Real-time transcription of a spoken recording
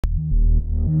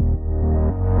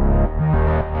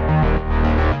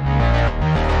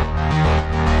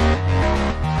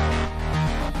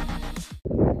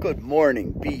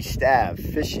morning, B Stav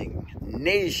Fishing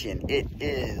Nation. It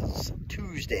is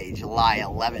Tuesday, July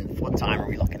 11th. What time are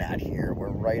we looking at here? We're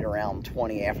right around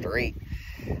 20 after 8.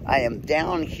 I am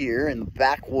down here in the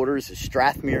backwaters of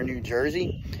Strathmere, New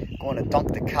Jersey. Going to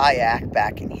dunk the kayak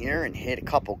back in here and hit a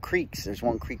couple creeks. There's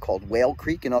one creek called Whale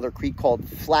Creek, another creek called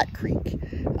Flat Creek.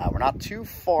 We're not too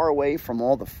far away from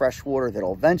all the fresh water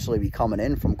that'll eventually be coming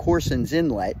in from Corson's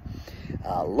Inlet.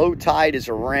 Low tide is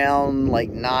around like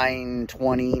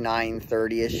 9:20,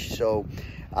 9:30ish. So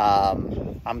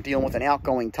I'm dealing with an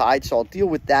outgoing tide, so I'll deal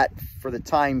with that for the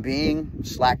time being.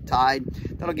 Slack tide,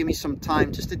 that'll give me some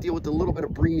time just to deal with the little bit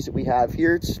of breeze that we have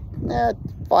here. It's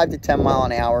 5 to 10 mile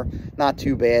an hour, not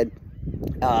too bad.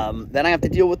 Then I have to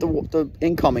deal with the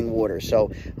incoming water,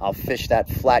 so I'll fish that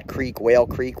Flat Creek, Whale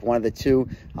Creek, one of the two.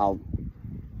 I'll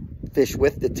fish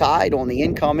with the tide on the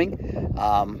incoming,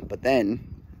 but then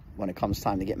when it comes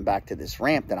time to getting back to this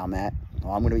ramp that I'm at,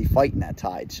 well, I'm going to be fighting that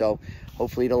tide. So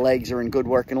hopefully the legs are in good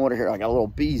working order here. I got a little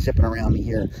bee zipping around me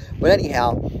here. But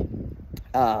anyhow,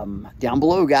 down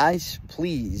below, guys,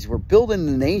 please, we're building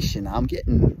the nation. I'm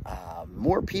getting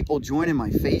more people joining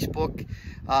my Facebook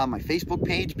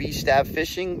page, B Stav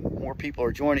Fishing. More people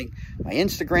are joining my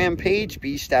Instagram page,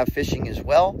 B Stav Fishing as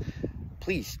well.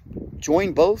 Please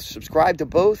join both, subscribe to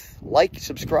both, like,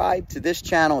 subscribe to this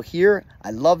channel here.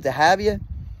 I'd love to have you.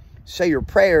 Say your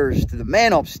prayers to the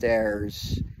man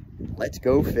upstairs. Let's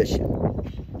go fishing.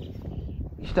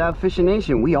 Stav Fishing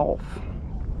Nation, we off.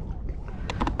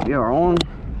 We are on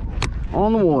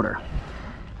the water.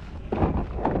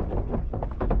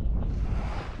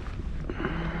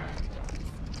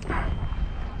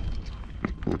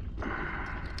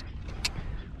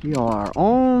 We are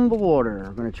on the water.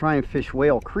 We're going to try and fish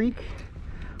Whale Creek,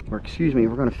 or excuse me,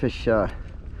 we're going to fish one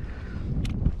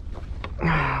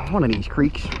of these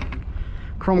creeks.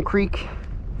 Crumb Creek,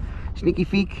 Sneaky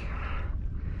Feek.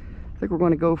 I think we're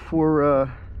going to go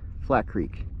for Flat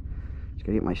Creek. Just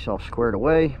gotta get myself squared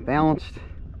away, balanced.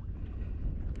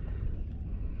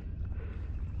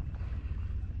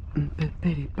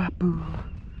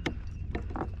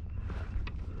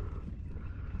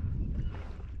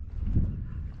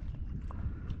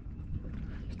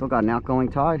 Still got an outgoing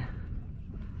tide.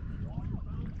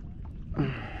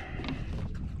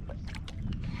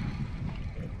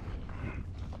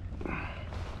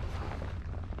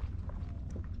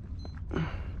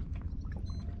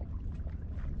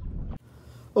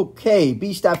 Okay,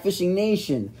 B Stav Fishing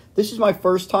Nation. This is my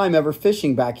first time ever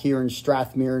fishing back here in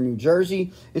Strathmere, New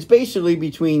Jersey. It's basically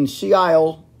between Sea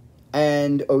Isle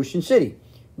and Ocean City,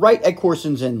 right at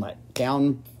Corson's Inlet,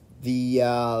 down the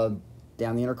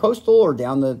intercoastal, or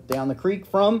down the creek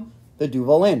from the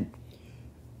Duval Inn.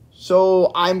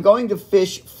 So I'm going to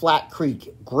fish Flat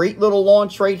Creek. Great little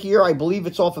launch right here. I believe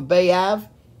it's off of Bay Ave.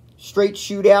 Straight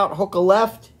shootout, hook a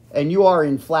left, and you are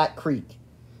in Flat Creek.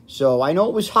 So I know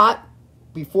it was hot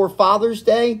before Father's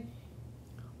Day.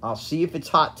 I'll see if it's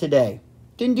hot today.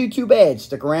 Didn't do too bad.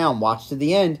 Stick around, watch to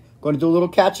the end. Going to do a little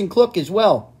catch and cluck as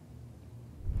well.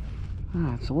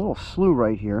 It's a little slough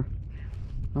right here,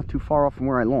 not too far off from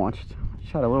where I launched.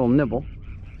 Just had a little nibble.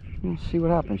 Let's see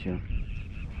what happens here.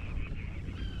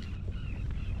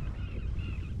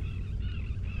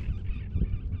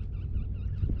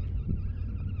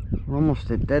 We're almost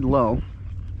at dead low.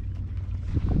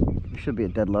 We should be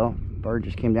at dead low. Bird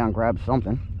just came down and grabbed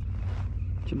something.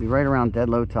 Should be right around dead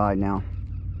low tide now.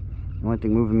 The only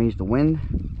thing moving me is the wind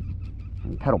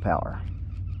and pedal power.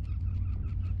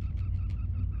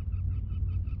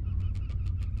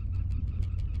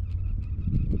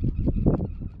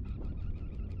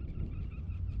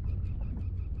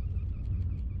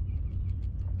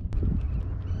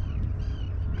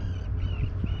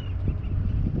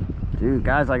 Dude,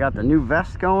 guys, I got the new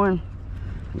vest going.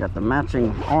 I got the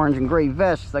matching orange and gray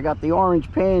vests. I got the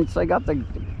orange pants. I got the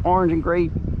orange and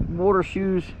gray water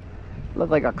shoes. Look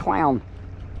like a clown.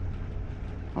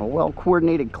 A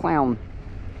well-coordinated clown.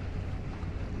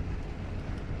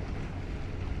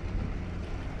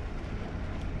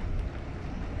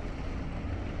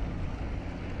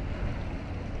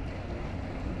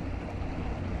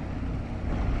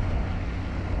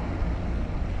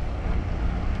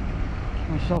 Get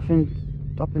myself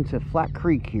up into Flat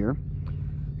Creek here.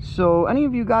 So, any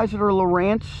of you guys that are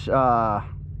Lowrance, oh,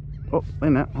 wait a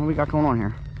minute, what do we got going on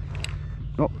here?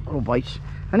 Oh, little bites.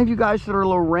 Any of you guys that are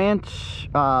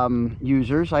Lowrance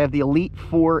users, I have the Elite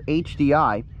 4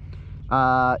 HDI.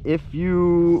 If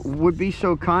you would be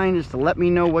so kind as to let me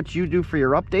know what you do for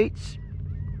your updates,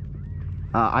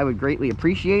 I would greatly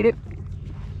appreciate it.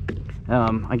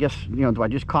 I guess, you know, do I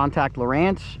just contact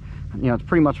Lowrance? You know, it's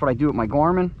pretty much what I do with my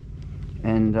Garmin.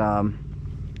 And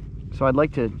So I'd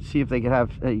like to see if they could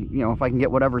have, you know, if I can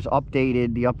get whatever's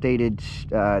updated, the updated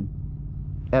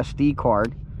SD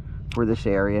card for this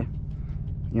area,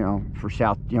 you know, for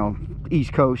south, you know,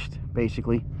 East Coast,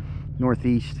 basically,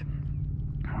 Northeast.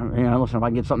 You know, listen, if I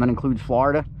can get something that includes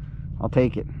Florida, I'll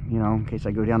take it, you know, in case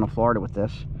I go down to Florida with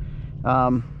this.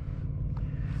 But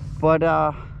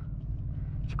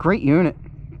it's a great unit.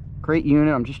 Great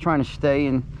unit. I'm just trying to stay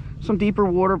in some deeper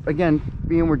water. Again,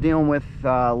 being we're dealing with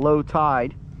low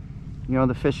tide, you know,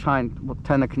 the fish will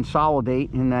tend to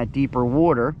consolidate in that deeper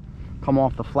water, come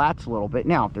off the flats a little bit.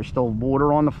 Now, if there's still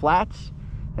water on the flats,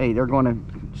 hey, they're going to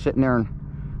sit in there and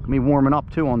be warming up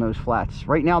too on those flats.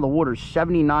 Right now, the water's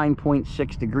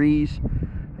 79.6 degrees.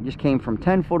 I just came from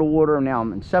 10 foot of water, and now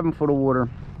I'm in 7 foot of water.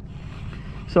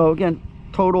 So again,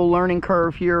 total learning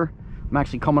curve here. I'm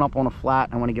actually coming up on a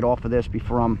flat. I want to get off of this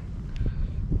before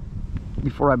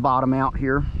I bottom out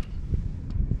here.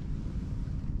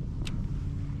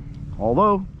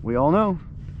 Although we all know,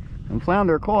 and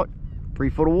flounder are caught 3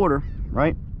 foot of water,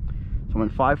 right? So I'm in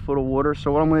 5 foot of water.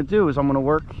 So what I'm going to do is I'm going to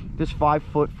work this 5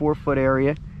 foot, 4 foot area,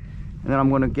 and then I'm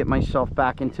going to get myself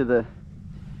back into the,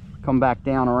 come back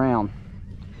down around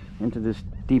into this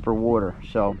deeper water.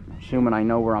 So assuming I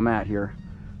know where I'm at here,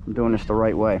 I'm doing this the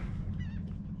right way.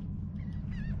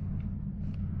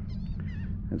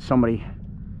 And somebody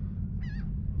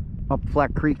up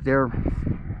Flat Creek there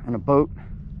in a boat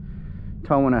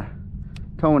towing a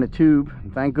tube.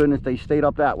 And thank goodness they stayed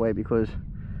up that way, because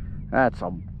that's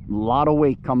a lot of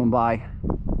weight coming by.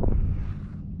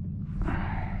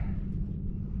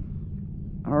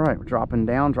 All right, we're dropping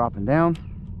down.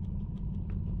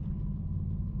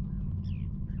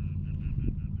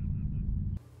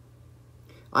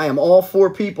 I am all for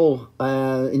people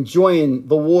enjoying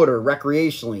the water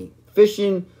recreationally.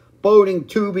 Fishing, boating,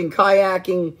 tubing,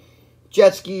 kayaking,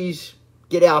 jet skis.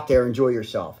 Get out there, enjoy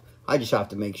yourself. I just have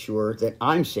to make sure that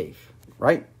I'm safe,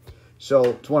 right? So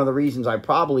it's one of the reasons I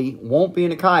probably won't be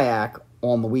in a kayak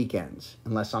on the weekends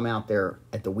unless I'm out there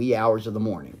at the wee hours of the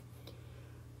morning.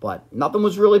 But nothing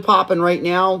was really popping right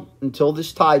now until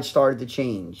this tide started to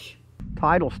change.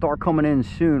 Tide will start coming in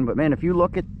soon, but man, if you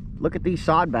look at these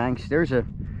sod banks, there's a,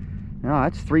 you know,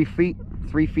 that's 3 feet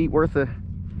worth of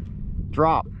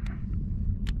drop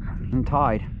in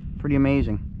tide. Pretty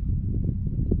amazing.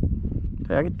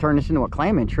 I could turn this into a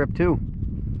clamming trip too.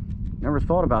 Never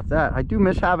thought about that. I do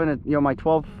miss having a, you know, my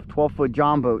 12 foot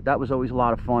John boat. That was always a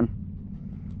lot of fun.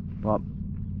 But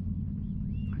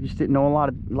I just didn't know a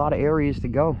lot of areas to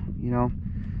go, you know.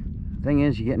 The thing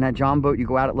is, you get in that John boat, you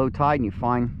go out at low tide, and you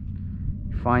find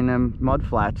them mud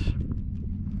flats.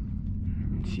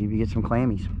 See if you get some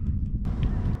clammies.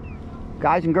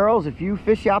 Guys and girls, if you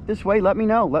fish out this way, let me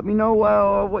know. Let me know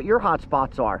what your hot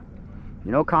spots are.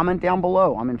 You know, comment down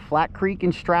below. I'm in Flat Creek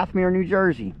in Strathmere, New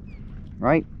Jersey,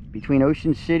 right between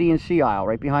Ocean City and Sea Isle,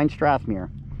 right behind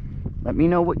Strathmere. Let me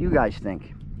know what you guys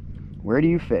think. Where do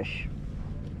you fish?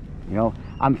 You know,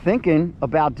 I'm thinking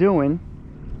about doing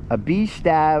a B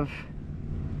Stav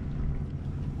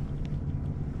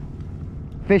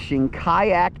Fishing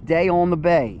kayak day on the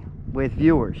bay with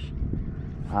viewers.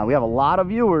 We have a lot of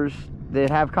viewers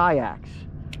that have kayaks,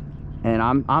 and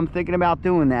I'm thinking about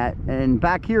doing that. And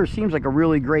back here seems like a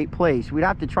really great place. We'd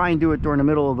have to try and do it during the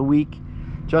middle of the week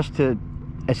just to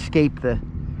escape the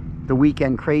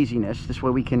weekend craziness. This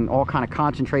way we can all kind of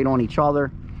concentrate on each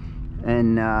other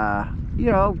and you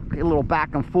know, a little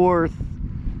back and forth,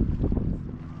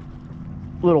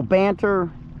 a little banter,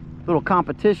 a little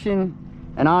competition,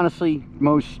 and honestly,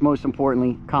 most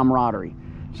importantly, camaraderie.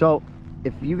 So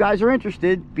if you guys are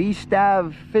interested, B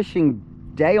Stav Fishing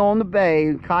day on the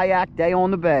bay, kayak day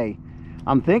on the bay.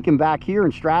 I'm thinking back here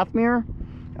in Strathmere.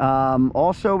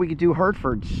 Also, we could do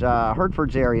Hertford's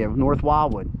area, North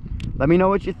Wildwood. Let me know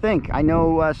what you think. I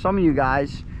know some of you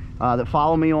guys that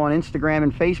follow me on Instagram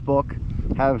and Facebook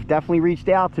have definitely reached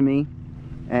out to me,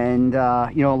 and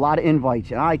you know, a lot of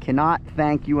invites, and I cannot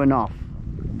thank you enough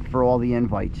for all the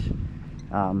invites.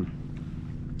 I'd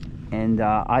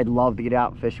love to get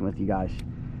out fishing with you guys.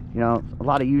 You know, a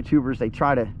lot of YouTubers, they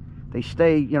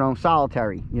stay, you know,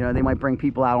 solitary. You know, they might bring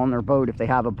people out on their boat if they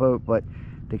have a boat, but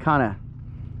they kind of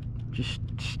just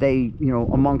stay, you know,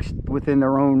 within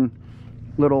their own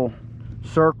little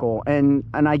circle. And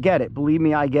I get it. Believe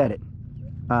me, I get it.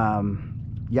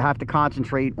 You have to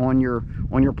concentrate on your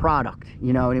product,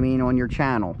 you know what I mean, on your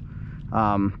channel.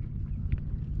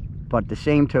 But the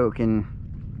same token,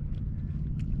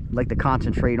 I'd like to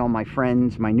concentrate on my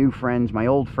friends, my new friends, my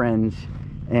old friends,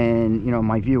 and, you know,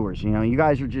 my viewers. You know, you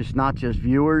guys are just not just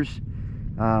viewers.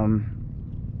 You're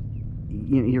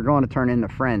going to turn into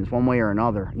friends one way or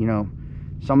another. You know,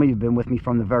 some of you have been with me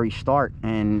from the very start,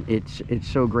 and it's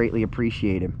so greatly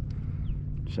appreciated.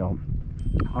 So,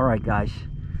 all right, guys,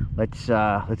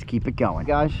 let's keep it going,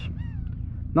 guys.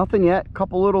 Nothing yet.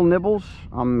 Couple little nibbles.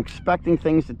 I'm expecting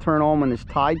things to turn on when this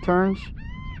tide turns.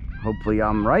 Hopefully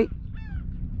I'm right.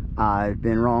 I've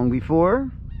been wrong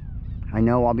before. I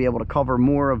know I'll be able to cover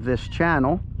more of this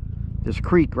channel, this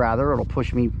creek rather. It'll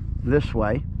push me this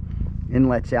way.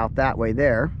 Inlet's out that way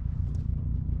there.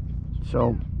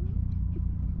 So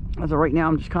as of right now,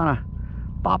 I'm just kind of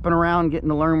bopping around, getting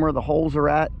to learn where the holes are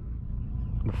at,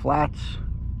 the flats,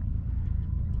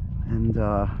 and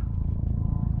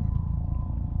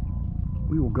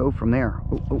we will go from there.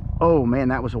 Oh man,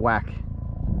 that was a whack.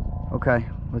 Okay,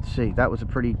 let's see. That was a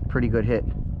pretty good hit.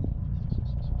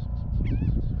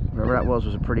 Whatever that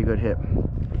was a pretty good hit.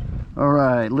 All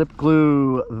right, lip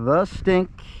glue the Stik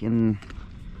in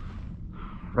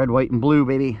red, white, and blue,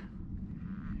 baby.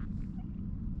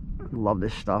 Love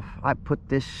this stuff. I put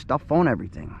this stuff on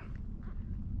everything.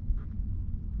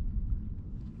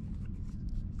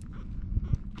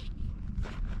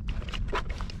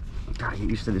 Gotta get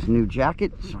used to this new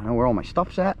jacket so I know where all my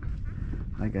stuff's at.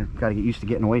 I gotta get used to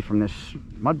getting away from this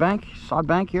mud bank, sod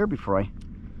bank here before I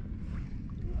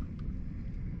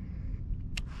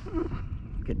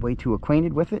get way too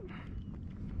acquainted with it.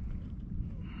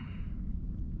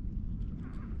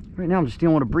 Right now I'm just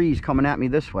dealing with a breeze coming at me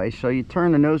this way. So you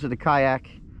turn the nose of the kayak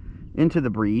into the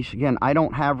breeze. Again, I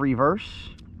don't have reverse,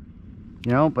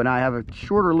 you know, but I have a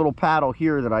shorter little paddle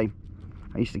here that I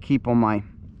used to keep on my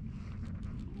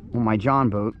John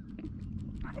boat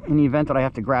in the event that I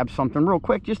have to grab something real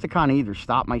quick, just to kind of either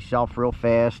stop myself real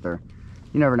fast, or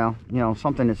you never know, you know,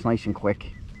 something that's nice and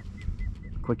quick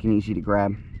and easy to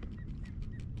grab.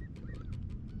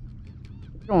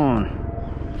 On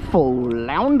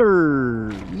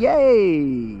Flounder,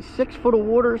 yay! 6 foot of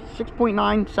water,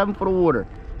 6.9, 7 foot of water.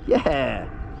 Yeah,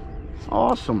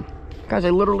 awesome, guys. I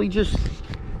literally just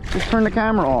turn the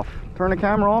camera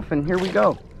off, and here we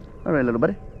go. All right, little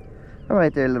buddy. All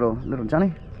right there, little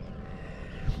Johnny.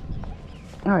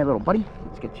 All right, little buddy,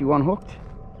 let's get you unhooked.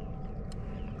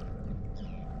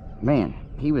 Man,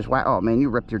 he was whack. Oh man, you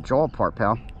ripped your jaw apart,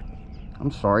 pal.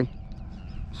 I'm sorry.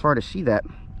 Sorry to see that.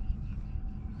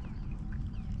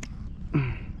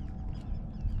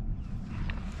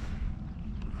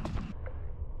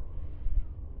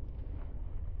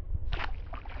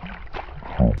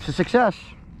 It's a success.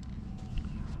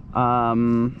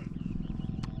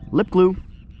 Lip glue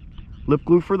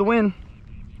for the win.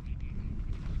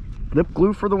 Lip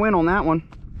glue for the win on that one.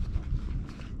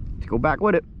 Let's go back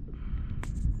with it.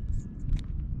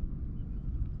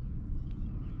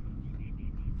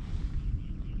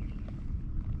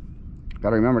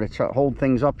 Gotta remember to hold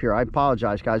things up here. I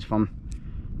apologize, guys, if I'm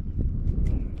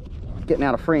getting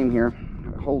out of frame here.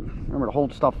 Remember to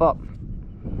hold stuff up.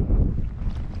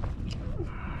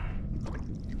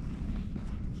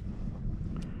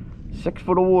 Six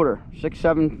foot of water, 6,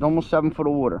 7, almost 7 foot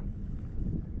of water.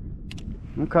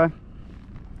 Okay.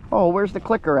 Oh, where's the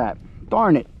clicker at?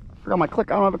 Darn it! Forgot my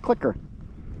clicker. I don't have a clicker.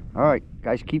 All right,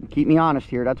 guys, keep me honest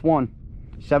here. That's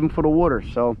 7 foot of water.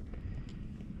 So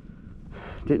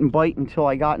didn't bite until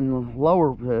I got in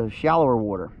lower, shallower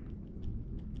water.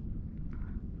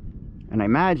 And I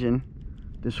imagine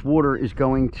this water is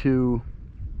going to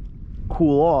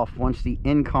cool off once the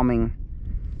incoming,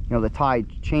 you know, the tide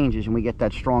changes and we get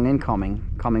that strong incoming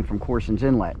coming from Corson's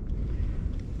Inlet.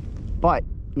 But,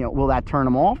 you know, will that turn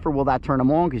them off, or will that turn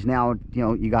them on? Because now, you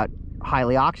know, you got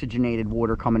highly oxygenated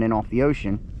water coming in off the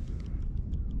ocean.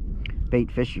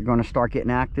 Bait fish are going to start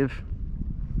getting active.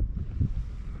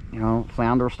 You know,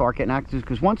 flounder will start getting active,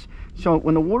 because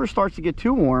when the water starts to get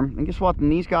too warm, and guess what? Then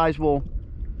these guys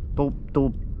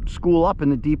they'll school up in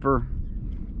the deeper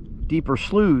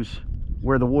sloughs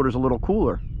where the water's a little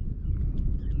cooler.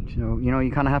 So, you know,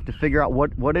 you kind of have to figure out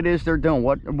what it is they're doing.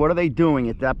 What are they doing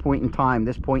at that point in time,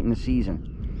 this point in the season?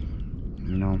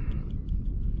 You know,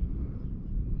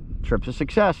 trip's a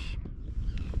success.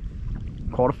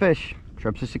 Caught a fish.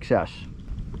 Trip's a success.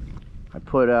 I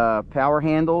put power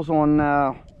handles on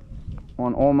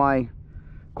all my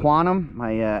Quantum,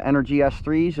 my Energy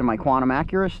S3s, and my Quantum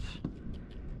Accurists.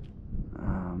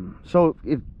 So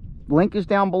if link is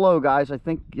down below, guys. I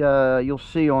think you'll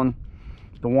see on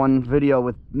the one video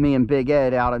with me and Big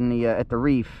Ed out in the at the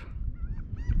reef,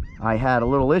 I had a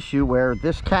little issue where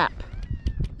this cap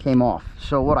came off.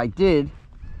 So what I did,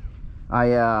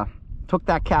 I took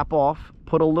that cap off,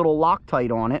 put a little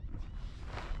Loctite on it,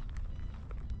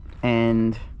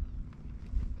 and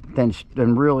then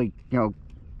really, you know,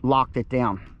 locked it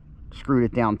down, screwed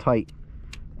it down tight,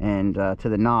 and to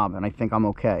the knob, and I think I'm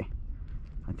okay.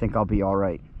 I think I'll be all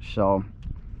right. So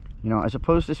You know, as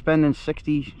opposed to spending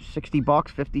 60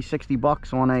 bucks, 50, 60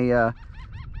 bucks on a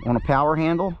power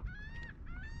handle.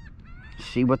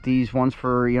 See what these ones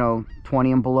for, you know,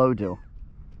 20 and below do.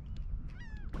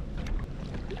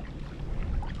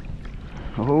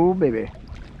 Oh, baby.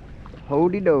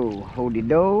 Hody-do,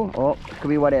 hody-do. Oh, could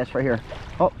be wet ass right here.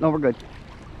 Oh, no, we're good.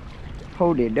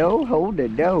 Hody-do,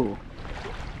 hody-do.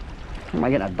 Am I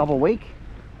getting a double wake?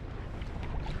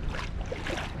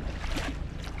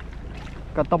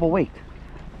 Got double waked.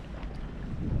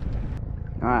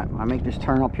 Alright, when I make this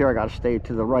turn up here, I gotta stay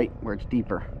to the right where it's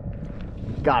deeper.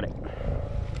 Got it.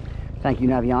 Thank you,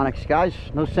 Navionics. Guys,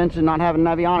 no sense in not having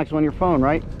Navionics on your phone,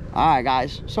 right? Alright,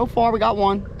 guys. So far, we got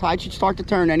one. Tide should start to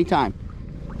turn anytime.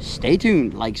 Stay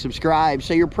tuned. Like, subscribe.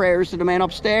 Say your prayers to the man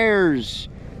upstairs.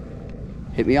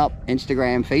 Hit me up.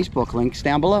 Instagram, Facebook. Links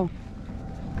down below.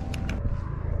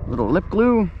 Little lip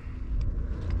glue.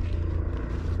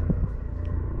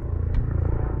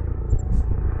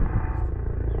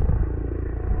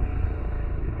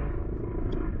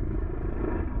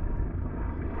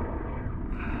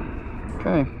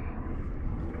 Okay.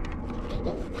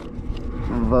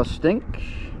 The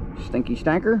stinky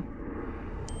stanker.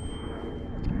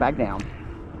 Back down.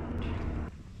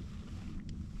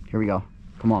 Here we go.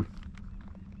 Come on.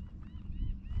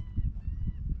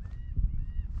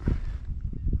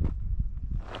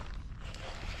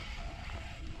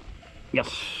 Yes.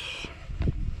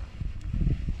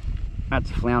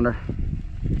 That's a flounder.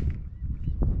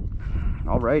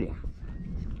 Alrighty.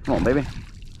 Come on, baby.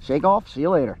 Shake off. See you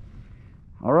later.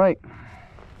 All right.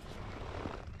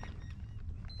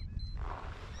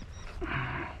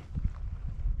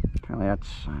 Apparently that's,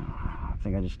 I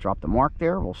think I just dropped the mark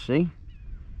there. We'll see.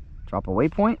 Drop a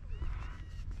waypoint.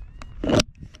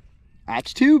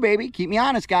 That's 2, baby. Keep me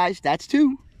honest, guys. That's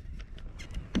 2.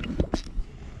 Look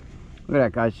at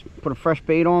that, guys. Put a fresh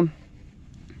bait on.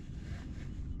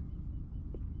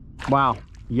 Wow.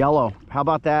 Yellow. How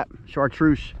about that?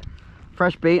 Chartreuse.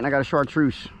 Fresh bait and I got a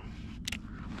chartreuse.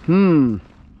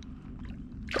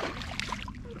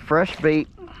 Fresh bait,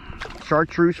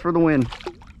 chartreuse for the win.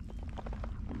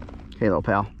 Okay, little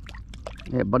pal.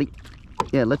 Yeah, buddy.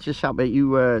 Yeah, let's just help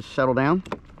you settle down.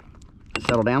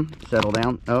 Settle down. Settle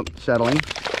down. Oh, settling.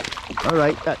 All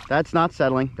right, that's not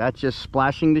settling. That's just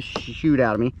splashing the shoot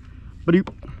out of me.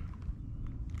 Ba-doop.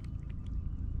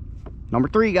 Number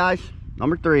 3, guys.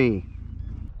 Number 3.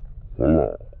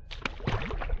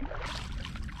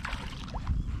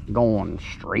 Going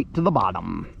straight to the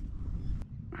bottom.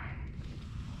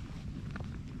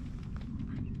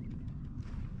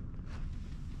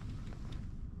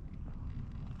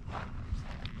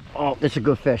 Oh, that's a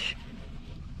good fish.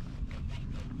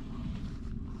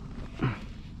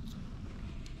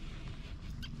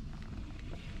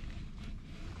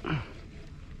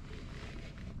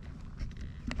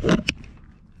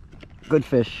 Good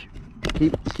fish.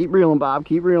 Keep reeling, Bob.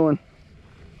 Keep reeling.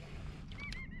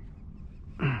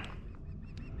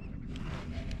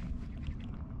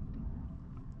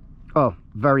 Oh,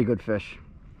 very good fish.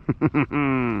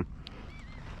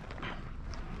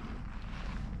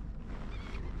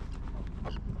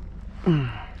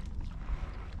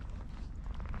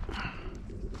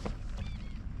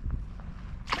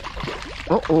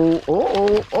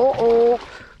 Uh-oh.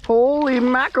 Holy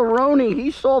macaroni,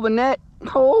 he saw the net.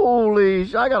 Holy,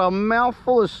 I got a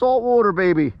mouthful of salt water,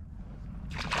 baby.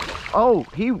 Oh,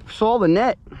 he saw the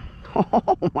net.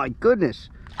 Oh my goodness.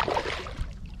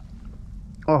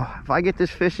 Oh, if I get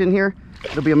this fish in here,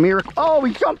 it'll be a miracle. Oh,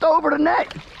 he jumped over the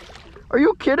net. Are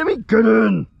you kidding me? Get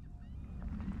in.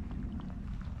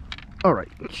 All right,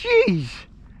 jeez,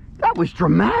 that was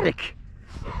dramatic.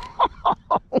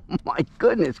 Oh my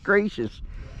goodness gracious.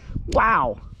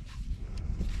 Wow.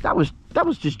 That was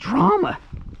just drama.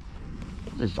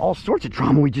 There's all sorts of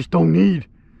drama we just don't need.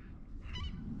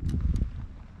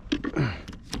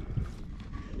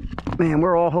 Man,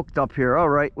 we're all hooked up here. All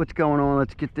right, what's going on?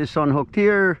 Let's get this unhooked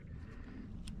here.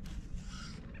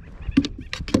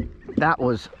 That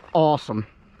was awesome.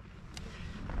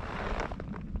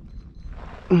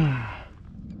 All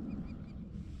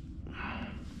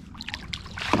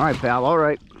right, pal. All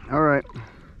right.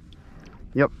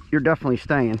 Yep, you're definitely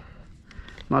staying.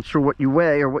 Not sure what you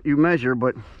weigh or what you measure,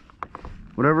 but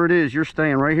whatever it is, you're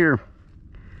staying right here.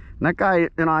 And that guy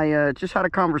and I just had a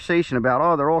conversation about,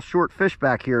 oh, they're all short fish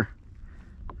back here.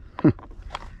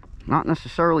 Not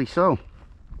necessarily so.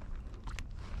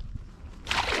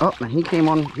 Oh, and he came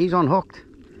on, he's unhooked.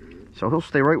 So he'll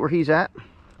stay right where he's at.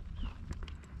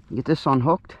 Get this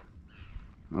unhooked.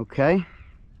 Okay.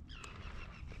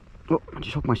 Oh, I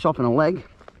just hooked myself in a leg.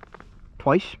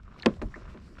 Twice.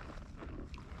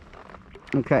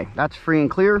 Okay, that's free and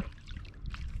clear.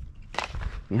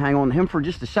 Let me hang on to him for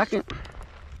just a second.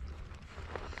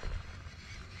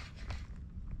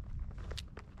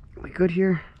 We good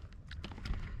here?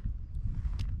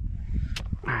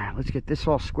 All right, let's get this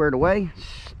all squared away.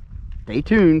 Stay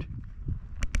tuned.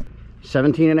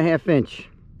 17.5 inch.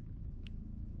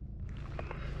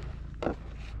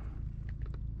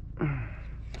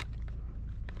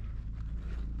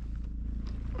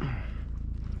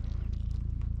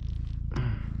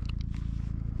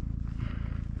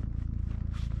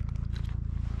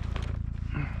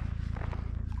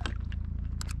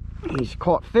 He's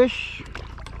caught fish.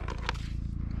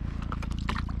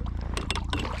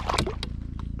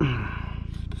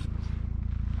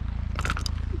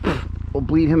 We'll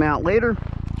bleed him out later.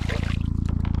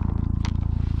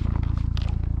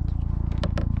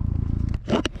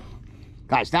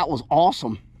 Guys, that was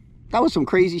awesome. That was some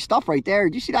crazy stuff right there.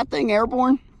 Did you see that thing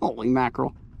airborne? Holy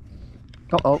mackerel.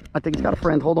 Uh-oh, I think he's got a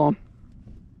friend. Hold on.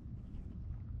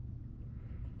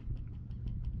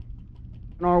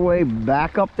 On our way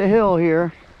back up the hill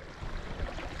here.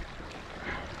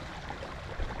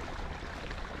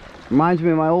 Reminds me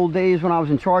of my old days when I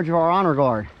was in charge of our honor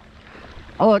guard.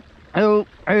 Oh, oh,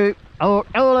 oh, oh,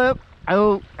 oh, oh,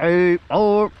 oh, oh,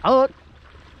 oh, oh, oh,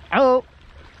 oh,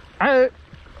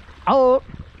 oh,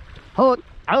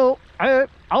 oh,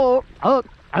 oh, oh,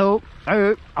 oh,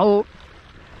 oh, oh.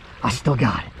 I still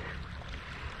got it.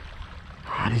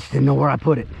 I just didn't know where I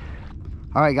put it.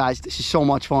 All right, guys, this is so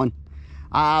much fun.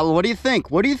 What do you think?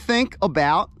 What do you think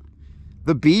about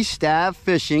the B Stav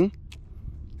Fishing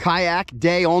kayak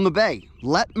day on the bay?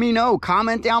 Let me know.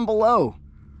 Comment down below.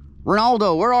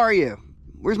 Ronaldo, where are you?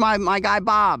 Where's my guy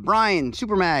Bob, Brian,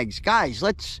 Super Mags? Guys,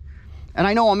 let's... And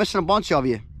I know I'm missing a bunch of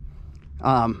you.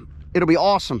 It'll be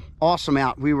awesome. Awesome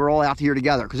out. We were all out here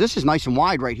together. Because this is nice and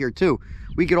wide right here, too.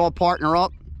 We could all partner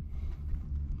up.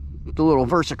 The little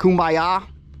verse of Kumbaya.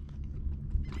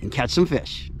 And catch some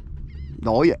fish.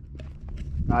 Oh, yeah.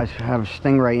 Guys, I have a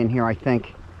stingray in here, I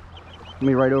think. Let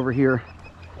me right over here.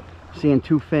 Seeing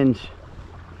two fins.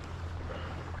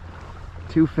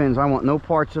 Two fins. I want no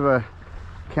parts of a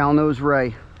cow nose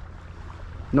ray.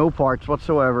 No parts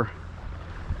whatsoever.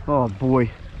 Oh boy,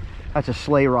 that's a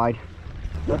sleigh ride.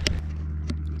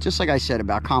 Just like I said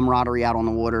about camaraderie out on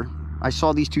the water. I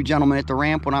saw these two gentlemen at the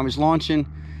ramp when I was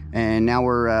launching, and now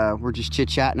we're just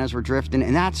chit-chatting as we're drifting,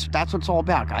 and that's what it's all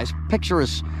about, guys. Picture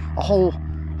us a whole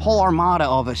armada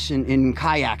of us in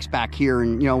kayaks back here,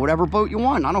 and you know, whatever boat you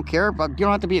want. I don't care, but you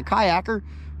don't have to be a kayaker.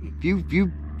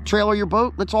 You trailer your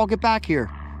boat, let's all get back here.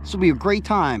 This will be a great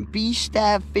time. B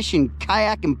Stav Fishing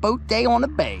kayak and boat day on the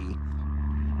bay.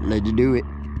 Let's do it.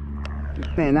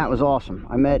 Man, that was awesome.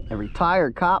 I met a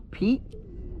retired cop, Pete,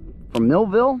 from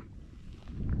Millville.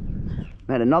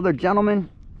 Met another gentleman,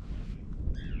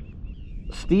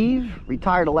 Steve,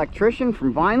 retired electrician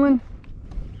from Vineland.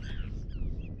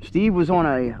 Steve was on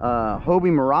a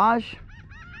Hobie Mirage.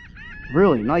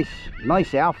 Really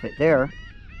nice outfit there.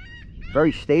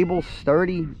 Very stable,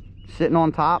 sturdy, sitting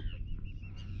on top.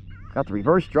 Got the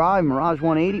reverse drive, Mirage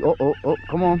 180. Oh,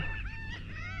 come on.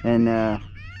 And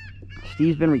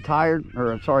Steve's been retired,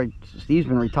 Steve's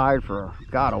been retired for,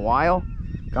 God, a while.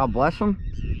 God bless him.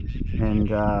 And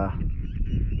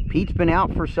Pete's been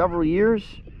out for several years.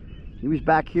 He was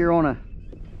back here on a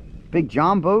big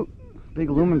John boat, big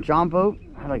aluminum John boat.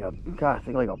 Had like a, God, I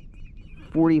think like a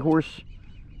 40 horse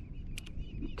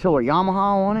tiller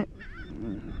Yamaha on it.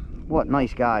 What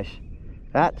nice guys.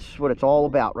 That's what it's all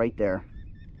about right there.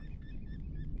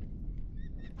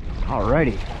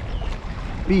 Alrighty.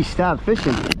 B Stav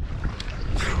Fishing.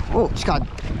 Oh, just got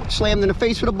slammed in the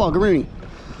face with a buggeroony.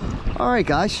 Alright,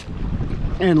 guys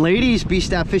and ladies, B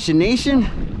Stav Fishing Nation,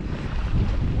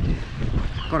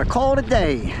 gonna call it a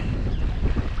day.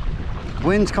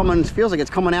 Wind's coming, feels like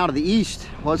it's coming out of the east.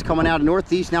 Was coming out of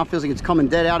northeast, now feels like it's coming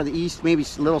dead out of the east, maybe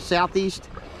a little southeast.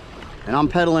 And I'm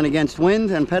pedaling against wind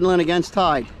and pedaling against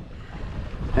tide.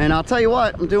 And I'll tell you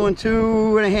what, I'm doing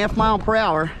 2.5 miles per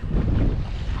hour.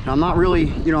 And I'm not really,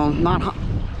 you know, not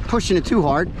pushing it too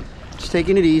hard, just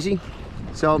taking it easy.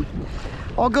 So,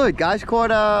 all good, guys.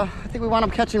 Caught, I think we wound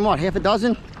up catching, what, half a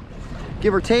dozen?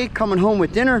 Give or take, coming home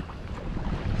with dinner.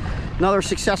 Another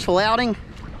successful outing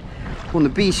on the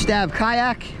B Stav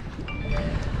kayak.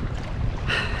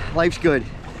 Life's good,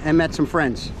 and met some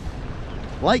friends.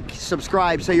 Like,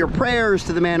 subscribe, say your prayers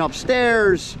to the man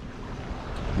upstairs.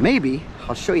 Maybe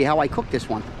I'll show you how I cook this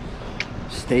one.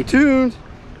 Stay tuned.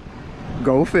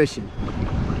 Go fishing.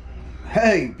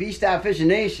 Hey, B Stav Fishing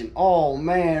Nation. Oh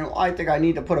man, I think I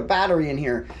need to put a battery in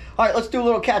here. All right, let's do a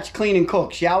little catch, clean, and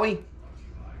cook, shall we?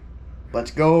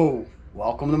 Let's go.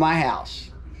 Welcome to my house.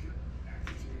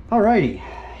 Alrighty,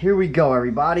 here we go,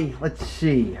 everybody. Let's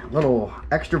see, a little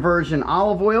extra virgin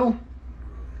olive oil.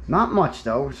 Not much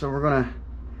though, so I'm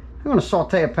gonna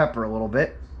saute a pepper a little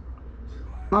bit.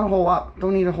 Not a whole lot,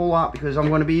 don't need a whole lot because I'm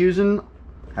gonna be using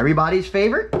everybody's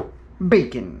favorite,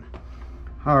 bacon.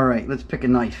 All right, let's pick a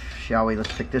knife, shall we?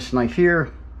 Let's pick this knife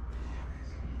here.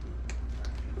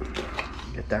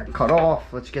 Get that cut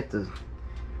off. Let's get the,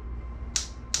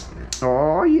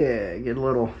 oh yeah, get a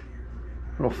little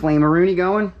flameroony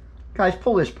going. Guys,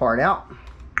 pull this part out.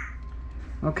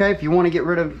 Okay, if you want to get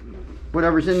rid of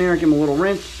whatever's in there, give them a little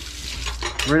rinse.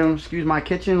 Rid of them, excuse my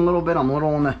kitchen a little bit. I'm a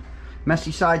little on the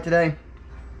messy side today.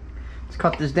 Let's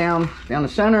cut this down the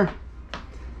center.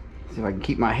 See if I can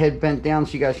keep my head bent down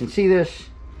so you guys can see this.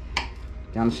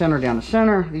 Down the center, down the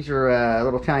center. These are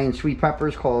little Italian sweet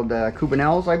peppers called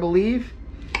cubanelles, I believe.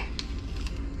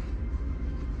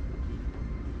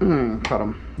 Cut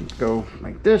them. Let's go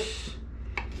like this.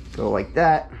 Go like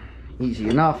that. Easy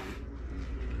enough.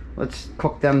 Let's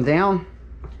cook them down.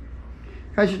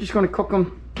 Guys, you're just going to cook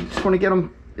them. You're just going to get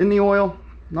them in the oil.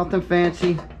 Nothing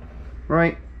fancy.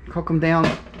 Right? Cook them down.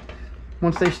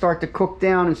 Once they start to cook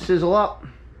down and sizzle up,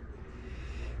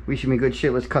 we should be good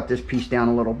shit. Let's cut this piece down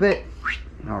a little bit.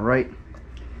 All right.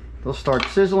 They'll start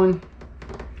sizzling.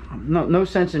 No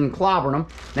sense in clobbering them.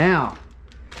 Now,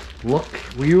 look.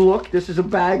 Will you look? This is a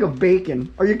bag of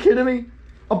bacon. Are you kidding me?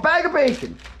 A bag of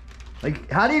bacon.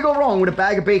 Like, how do you go wrong with a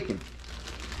bag of bacon?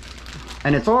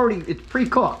 And it's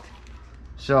pre-cooked.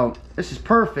 So this is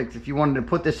perfect if you wanted to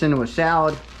put this into a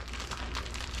salad.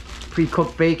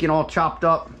 Pre-cooked bacon all chopped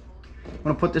up. I'm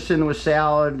gonna put this into a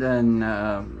salad and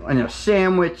a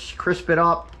sandwich, crisp it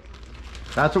up.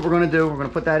 That's what we're gonna do. We're gonna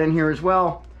put that in here as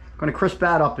well. Gonna crisp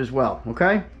that up as well,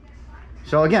 okay?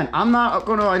 So again, I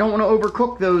don't wanna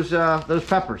overcook those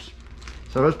peppers.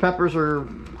 So those peppers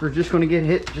they're just gonna get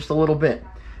hit just a little bit.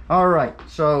 All right,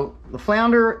 so the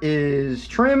flounder is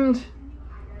trimmed.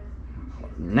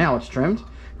 Now it's trimmed.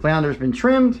 Flounder's been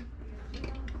trimmed,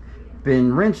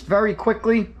 been rinsed very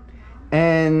quickly,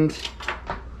 and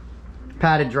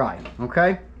patted dry,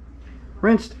 okay?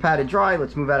 Rinsed, patted dry.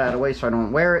 Let's move that out of the way so I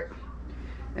don't wear it.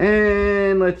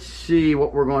 And let's see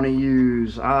what we're going to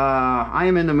use. I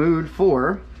am in the mood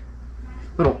for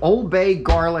a little Old Bay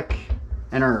garlic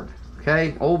and herb,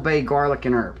 okay? Old Bay garlic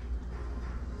and herb.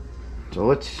 So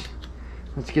let's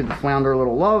give the flounder a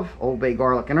little love. Old Bay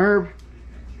garlic and herb.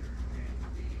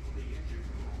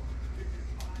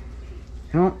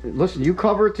 You know, listen, you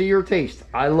cover it to your taste.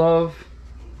 I love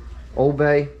Old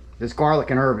Bay. This garlic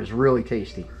and herb is really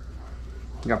tasty.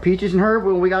 We got peaches and herb.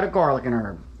 Well, we got a garlic and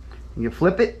herb. You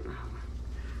flip it,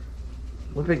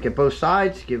 get both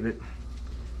sides, give it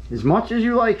as much as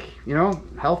you like, you know,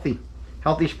 healthy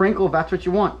sprinkle if that's what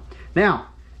you want. Now,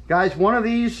 guys, one of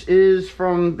these is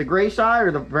from the gray side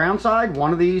or the brown side.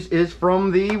 One of these is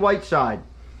from the white side.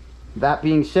 That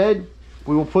being said,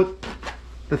 we will put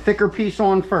the thicker piece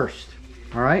on first.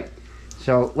 All right,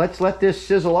 so let's let this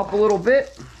sizzle up a little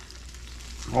bit.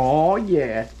 Oh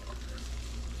yeah.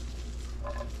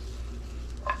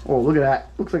 Oh, look at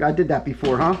that. Looks like I did that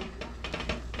before, huh?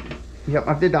 Yep,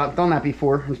 I've done that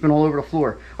before. It's been all over the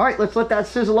floor. All right, let's let that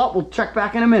sizzle up. We'll check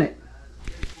back in a minute.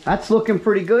 That's looking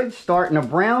pretty good. Starting to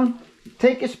brown.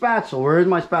 Take a spatula. Where did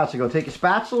my spatula go? Take a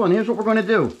spatula, and here's what we're going to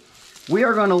do. We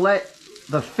are going to let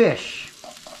the fish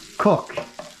cook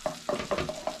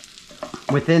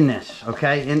within this,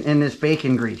 okay? In this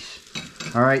bacon grease.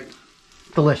 All right?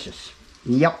 Delicious.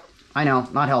 Yep, I know.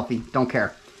 Not healthy. Don't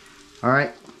care. All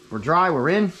right? We're dry, we're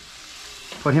in.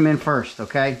 Put him in first,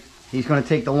 okay? He's gonna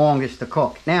take the longest to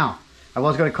cook. Now, I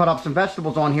was gonna cut up some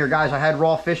vegetables on here, guys. I had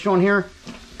raw fish on here.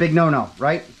 Big no-no,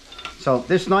 right? So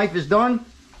this knife is done.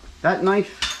 That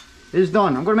knife is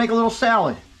done. I'm gonna make a little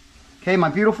salad. Okay, my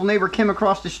beautiful neighbor Kim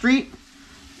across the street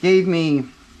gave me,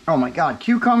 oh my God,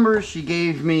 cucumbers. She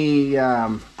gave me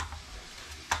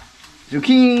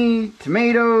zucchini,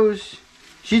 tomatoes.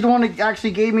 She's the one that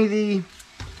actually gave me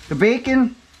the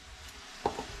bacon.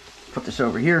 Put this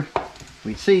over here.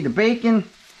 We see the bacon,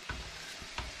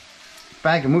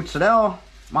 bag of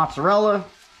mozzarella,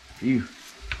 for you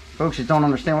folks that don't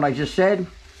understand what I just said.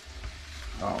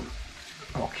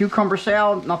 Cucumber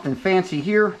salad, nothing fancy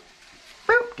here.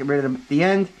 Boop, get rid of the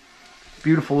end.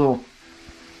 Beautiful little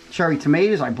cherry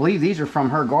tomatoes. I believe these are from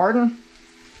her garden.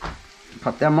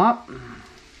 Cut them up.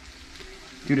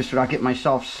 Do this without getting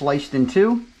myself sliced in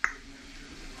two.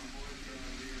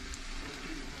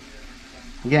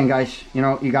 Again, guys, you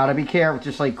know, you got to be careful.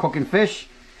 Just like cooking fish.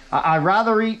 I'd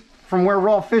rather eat from where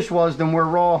raw fish was than where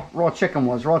raw chicken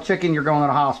was. Raw chicken, you're going to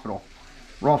the hospital.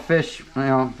 Raw fish, you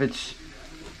know, if it's,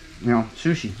 you know,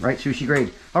 sushi, right? Sushi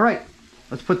grade. All right,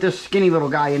 let's put this skinny little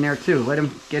guy in there too. Let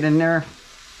him get in there.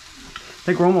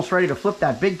 think we're almost ready to flip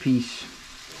that big piece.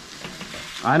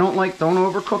 Don't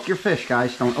overcook your fish,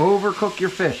 guys. Don't overcook your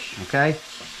fish, okay?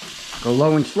 Go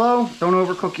low and slow. Don't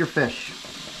overcook your fish.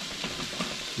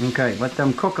 Okay, let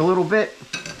them cook a little bit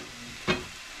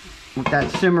with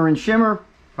that simmer and shimmer.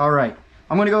 All right,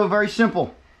 I'm gonna go very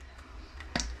simple.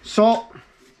 Salt,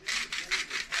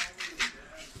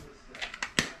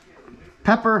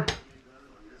 pepper,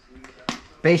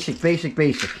 basic.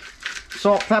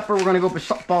 Salt, pepper, we're gonna go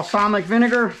with balsamic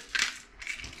vinegar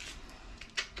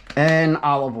and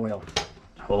olive oil.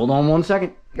 Hold on one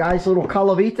second. Guys, a little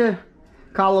Calavita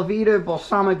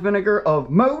balsamic vinegar of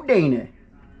Modena.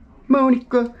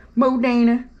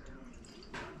 Modena.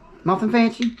 Nothing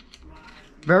fancy.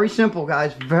 Very simple,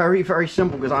 guys. Very, very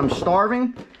simple, because I'm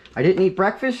starving. I didn't eat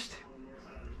breakfast.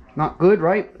 Not good,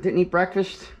 right? Didn't eat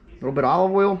breakfast. A little bit of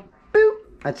olive oil. Boop.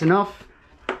 That's enough.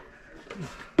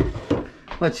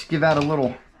 Let's give that a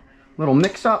little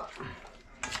mix up.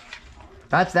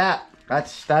 That's that.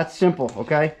 That's simple,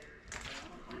 okay?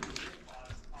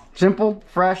 Simple,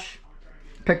 fresh,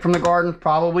 picked from the garden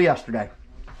probably yesterday.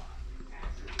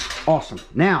 Awesome.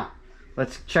 Now,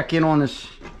 let's check in on this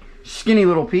skinny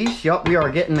little piece. Yup, we are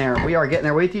getting there. We are getting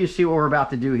there. Wait till you see what we're about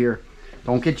to do here.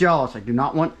 Don't get jealous. I do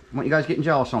not want you guys getting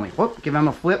jealous on me. Whoop, give him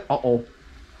a flip. Uh-oh.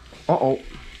 Uh-oh.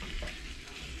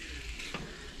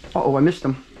 Uh-oh, I missed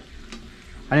him.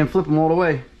 I didn't flip him all the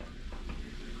way.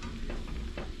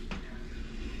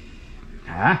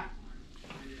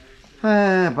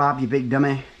 Bob, you big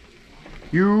dummy.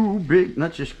 You big,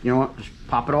 let's just, you know what, just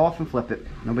pop it off and flip it.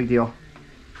 No big deal.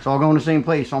 It's all going the same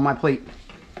place on my plate.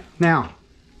 Now,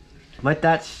 let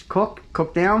that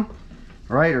cook down,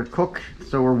 right, or cook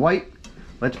so we're white.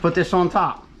 Let's put this on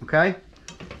top, okay?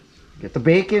 Get the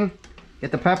bacon,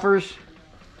 get the peppers,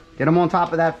 get them on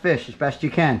top of that fish as best you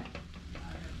can.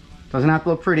 Doesn't have to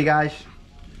look pretty, guys.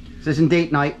 This isn't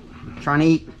date night. I'm trying to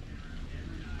eat.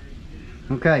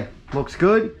 Okay, looks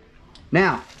good.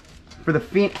 Now, for the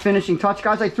finishing touch,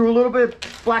 guys, I threw a little bit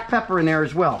of black pepper in there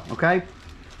as well, okay?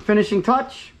 Finishing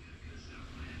touch,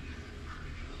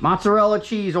 mozzarella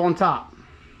cheese on top.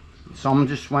 Some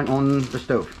just went on the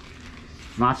stove.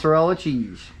 Mozzarella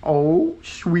cheese. Oh,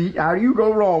 sweet. How do you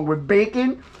go wrong with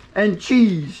bacon and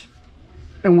cheese?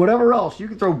 And whatever else. You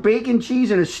can throw bacon,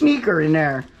 cheese, and a sneaker in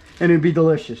there, and it'd be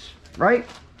delicious, right?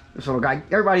 This little guy,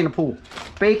 everybody in the pool.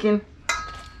 Bacon,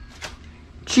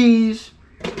 cheese,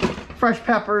 fresh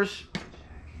peppers,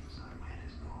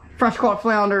 fresh caught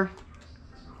flounder,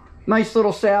 nice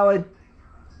little salad.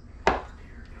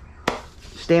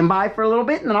 Stand by for a little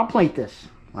bit and then I'll plate this.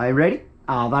 Are you ready?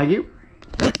 Thank you.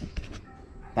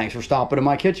 Thanks for stopping in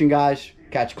my kitchen, guys.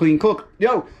 Catch, clean, cook.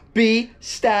 Yo, B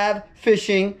Stav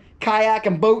Fishing, kayak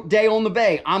and boat day on the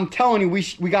bay. I'm telling you,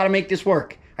 we got to make this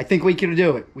work. I think we could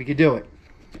do it. We could do it.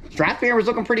 Strathmere was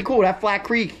looking pretty cool. That flat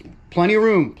creek, plenty of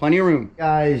room, plenty of room.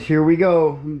 Guys, here we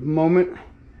go. Moment.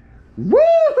 Woo!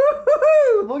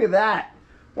 Look at that.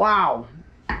 Wow.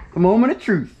 A moment of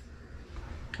truth.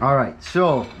 All right,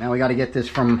 so now we got to get this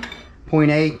from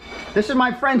point A. This is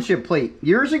my friendship plate.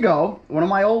 Years ago, one of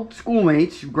my old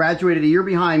schoolmates who graduated a year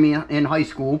behind me in high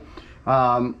school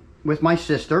with my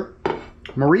sister,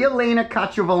 Maria Elena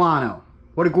Cacciavellano.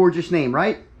 What a gorgeous name,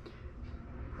 right?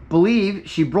 Believe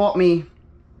she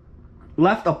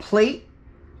left a plate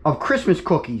of Christmas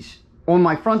cookies on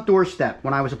my front doorstep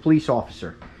when I was a police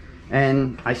officer.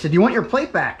 And I said, do you want your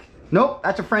plate back? Nope,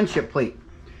 that's a friendship plate.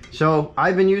 So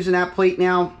I've been using that plate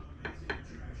now.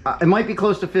 It might be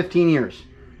close to 15 years.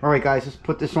 All right, guys, let's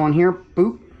put this on here.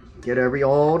 Boop. Get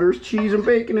there's cheese and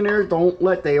bacon in there.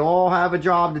 They all have a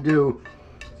job to do.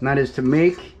 And that is to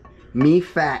make me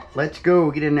fat. Let's go,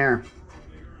 get in there.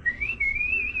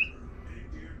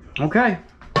 Okay.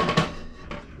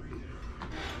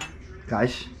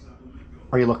 Guys,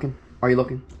 are you looking? Are you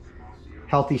looking?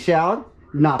 Healthy salad,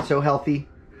 not so healthy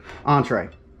entree.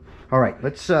 All right,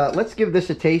 let's give this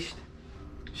a taste,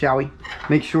 shall we?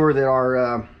 Make sure that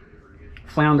our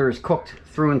flounder is cooked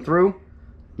through and through.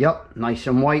 Yep, nice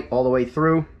and white all the way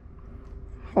through.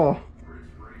 Oh,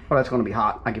 that's gonna be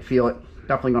hot. I can feel it.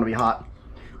 Definitely gonna be hot.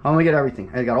 I'm gonna get everything.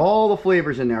 I got all the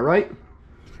flavors in there, right?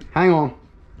 Hang on.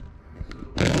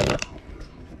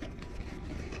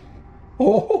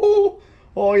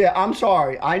 Oh yeah, I'm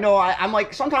sorry. I know I'm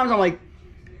like, sometimes I'm like,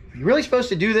 are you really supposed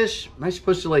to do this? Am I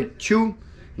supposed to like chew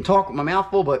and talk with my mouth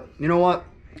full? But you know what?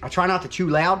 I try not to chew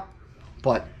loud,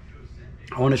 but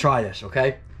I want to try this,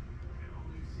 okay?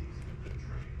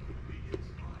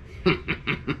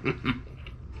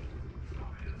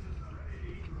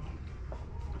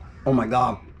 Oh my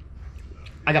God.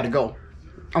 I gotta go.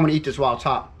 I'm gonna eat this while it's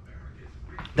hot.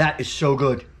 That is so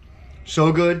good.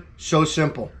 So good, so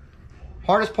simple.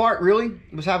 Hardest part, really,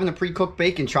 was having the pre-cooked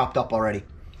bacon chopped up already.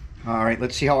 All right,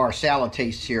 let's see how our salad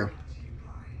tastes here.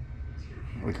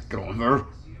 We could go over.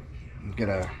 Get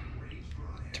a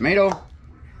tomato.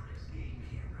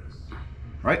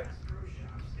 Right.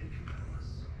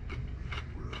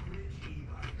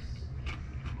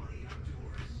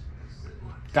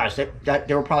 Guys,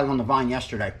 they were probably on the vine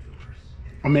yesterday.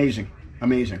 Amazing.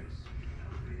 Amazing.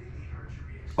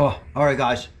 Oh, all right,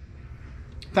 guys.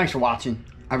 Thanks for watching.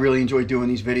 I really enjoy doing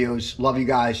these videos. Love you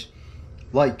guys.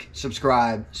 Like,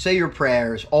 subscribe, say your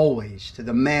prayers always to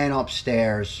the man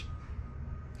upstairs.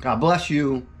 God bless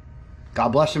you. God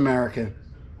bless America.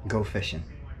 Go fishing.